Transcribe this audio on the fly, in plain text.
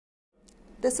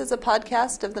This is a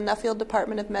podcast of the Nuffield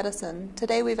Department of Medicine.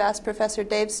 Today we've asked Professor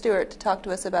Dave Stuart to talk to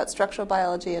us about structural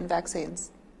biology and vaccines.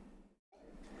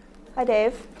 Hi,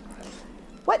 Dave.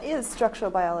 What is structural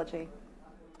biology?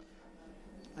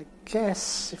 I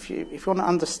guess if you want to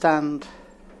understand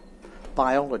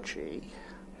biology,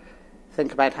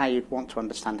 think about how you'd want to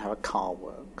understand how a car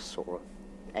works or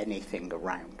anything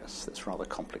around us that's rather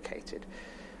complicated.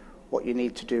 What you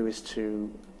need to do is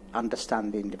to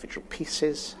understand the individual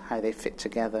pieces, how they fit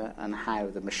together, and how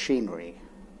the machinery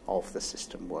of the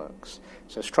system works.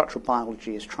 So structural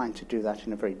biology is trying to do that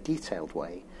in a very detailed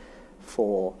way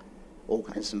for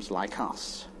organisms like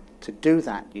us. To do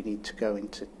that, you need to go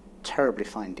into terribly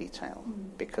fine detail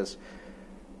because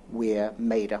we're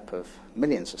made up of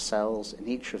millions of cells, and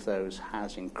each of those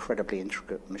has incredibly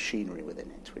intricate machinery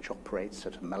within it, which operates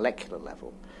at a molecular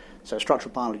level. So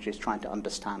structural biology is trying to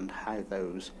understand how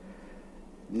those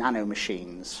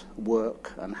nanomachines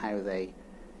work and how they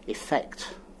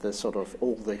affect the sort of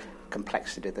all the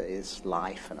complexity that is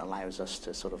life and allows us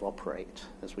to sort of operate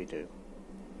as we do.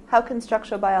 How can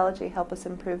structural biology help us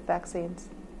improve vaccines?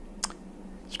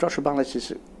 Structural biology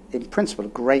is, in principle, a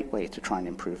great way to try and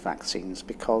improve vaccines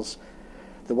because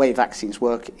the way vaccines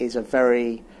work is a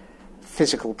very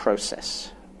physical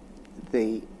process.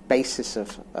 The basis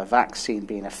of a vaccine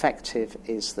being effective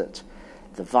is that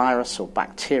the virus or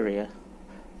bacteria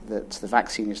that the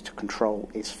vaccine is to control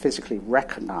is physically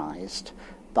recognized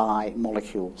by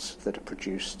molecules that are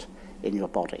produced in your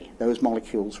body. Those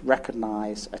molecules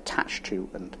recognize, attach to,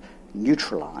 and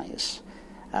neutralize,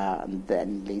 and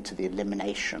then lead to the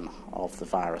elimination of the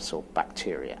virus or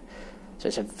bacteria. So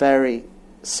it's a very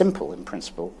simple, in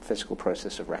principle, physical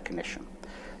process of recognition.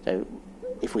 So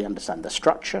if we understand the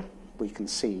structure, we can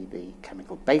see the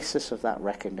chemical basis of that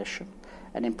recognition,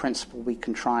 and in principle we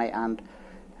can try and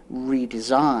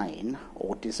redesign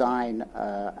or design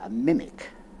a mimic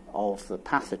of the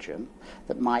pathogen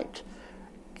that might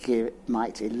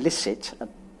elicit a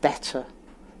better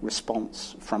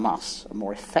response from us, a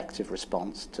more effective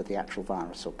response to the actual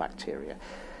virus or bacteria.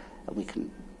 And we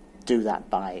can do that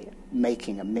by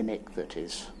making a mimic that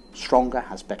is stronger,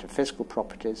 has better physical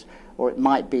properties, or it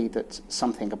might be that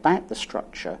something about the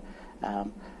structure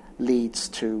leads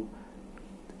to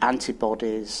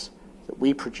antibodies that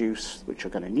we produce which are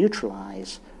going to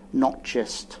neutralize not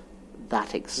just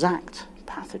that exact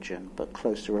pathogen but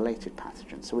closely related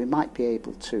pathogens. So we might be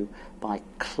able to, by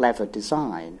clever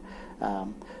design,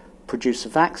 produce a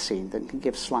vaccine that can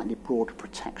give slightly broader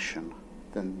protection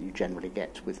than you generally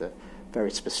get with a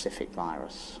very specific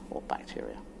virus or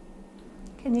bacteria.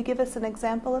 Can you give us an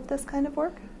example of this kind of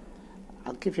work?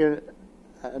 I'll give you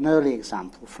an early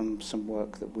example from some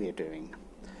work that we're doing.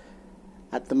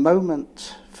 At the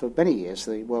moment, for many years,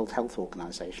 the World Health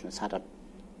Organization has had a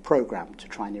program to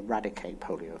try and eradicate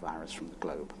poliovirus from the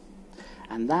globe.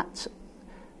 And that,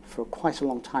 for quite a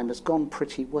long time, has gone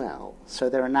pretty well. So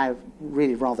there are now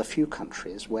really rather few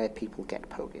countries where people get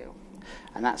polio.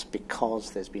 And that's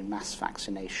because there's been mass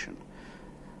vaccination.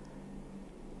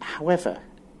 However,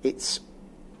 it's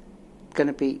going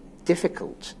to be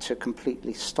difficult to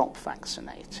completely stop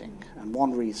vaccinating. And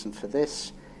one reason for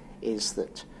this is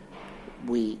that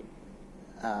we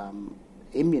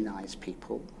immunize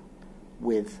people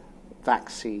with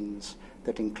vaccines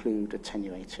that include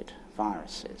attenuated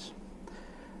viruses.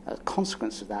 A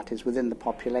consequence of that is within the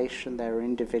population there are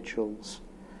individuals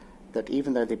that,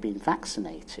 even though they've been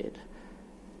vaccinated,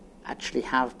 actually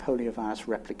have poliovirus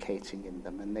replicating in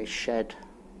them and they shed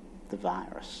the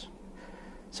virus.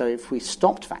 So if we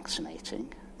stopped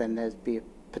vaccinating, then there'd be a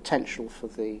potential for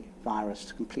the virus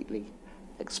to completely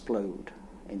explode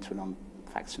into an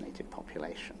unvaccinated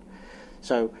population.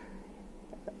 So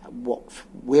what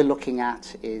we're looking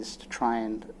at is to try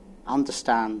and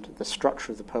understand the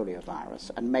structure of the poliovirus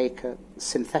and make a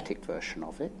synthetic version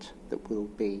of it that will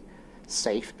be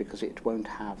safe because it won't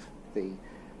have the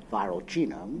viral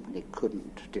genome. It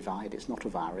couldn't divide. It's not a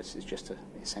virus. It's just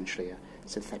essentially a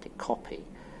synthetic copy.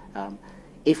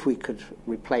 If we could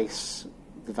replace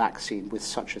the vaccine with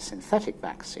such a synthetic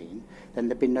vaccine, then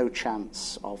there'd be no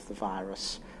chance of the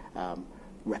virus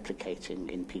replicating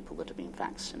in people that have been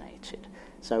vaccinated.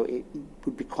 So it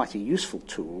would be quite a useful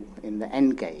tool in the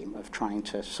end game of trying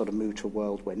to sort of move to a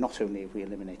world where not only have we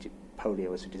eliminated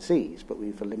polio as a disease, but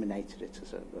we've eliminated it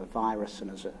as a virus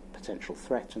and as a potential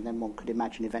threat, and then one could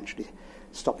imagine eventually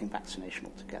stopping vaccination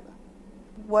altogether.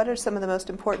 What are some of the most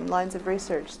important lines of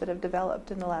research that have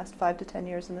developed in the last 5 to 10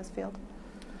 years in this field?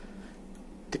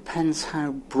 Depends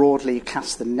how broadly you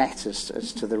cast the net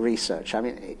as to the research. I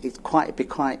mean,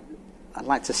 I'd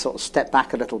like to sort of step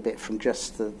back a little bit from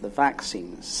just the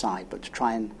vaccine side, but to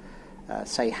try and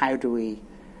say how do we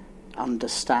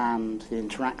understand the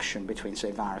interaction between,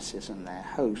 say, viruses and their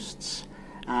hosts.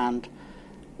 And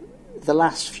the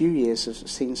last few years have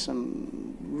seen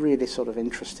some really sort of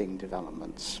interesting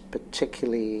developments,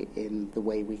 particularly in the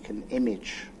way we can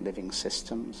image living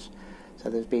systems. So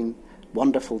there's been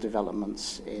wonderful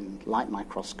developments in light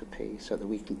microscopy so that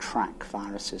we can track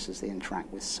viruses as they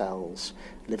interact with cells,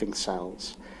 living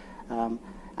cells,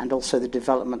 and also the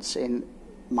developments in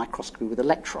microscopy with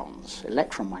electrons.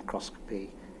 Electron microscopy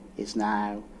is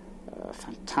now a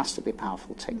fantastically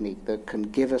powerful technique that can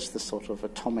give us the sort of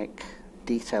atomic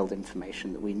detailed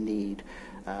information that we need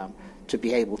to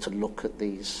be able to look at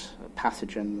these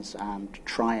pathogens and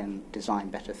try and design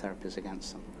better therapies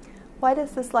against them. Why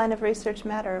does this line of research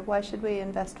matter? Why should we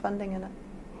invest funding in it?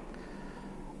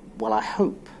 Well, I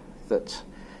hope that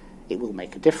it will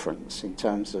make a difference in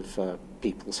terms of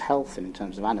people's health and in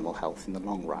terms of animal health in the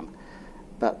long run.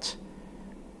 But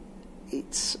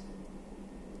it's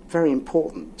very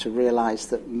important to realize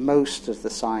that most of the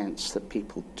science that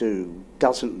people do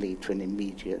doesn't lead to an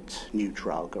immediate new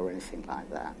drug or anything like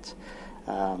that.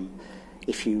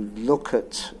 If you look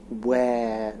at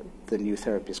where the new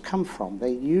therapies come from,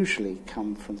 they usually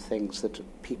come from things that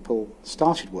people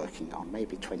started working on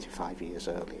maybe 25 years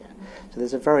earlier. So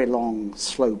there's a very long,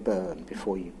 slow burn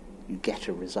before you get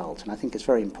a result. And I think it's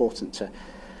very important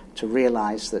to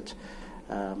realize that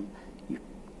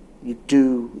you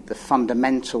do the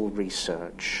fundamental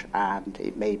research, and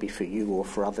it may be for you or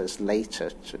for others later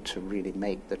to really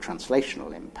make the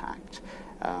translational impact.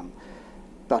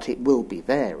 But it will be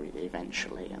there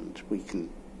eventually, and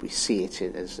we see it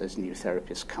as new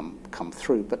therapies come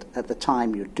through. But at the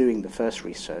time you're doing the first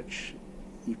research,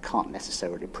 you can't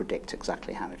necessarily predict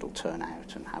exactly how it'll turn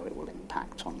out and how it will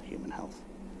impact on human health.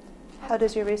 How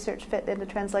does your research fit into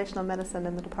translational medicine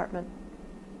in the department?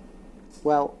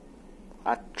 Well,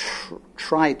 I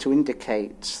try to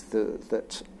indicate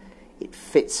that it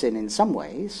fits in some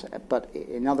ways, but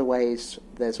in other ways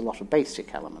there's a lot of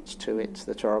basic elements to it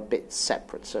that are a bit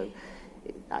separate. So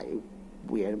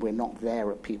we're not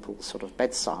there at people's sort of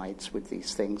bedsides with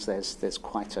these things. There's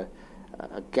quite a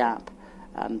gap,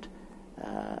 and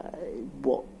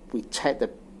what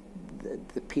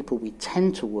the people we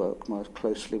tend to work most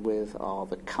closely with are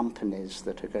the companies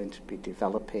that are going to be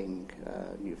developing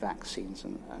new vaccines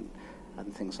and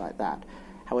things like that.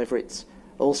 However, it's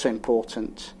also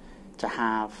important to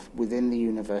have within the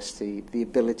university the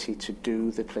ability to do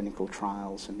the clinical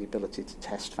trials and the ability to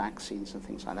test vaccines and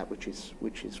things like that, which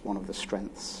is one of the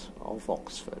strengths of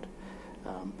Oxford.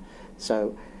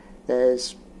 So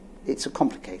it's a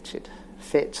complicated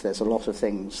fit. There's a lot of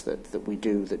things that we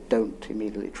do that don't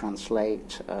immediately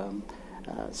translate.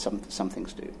 Some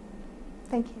things do.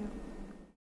 Thank you.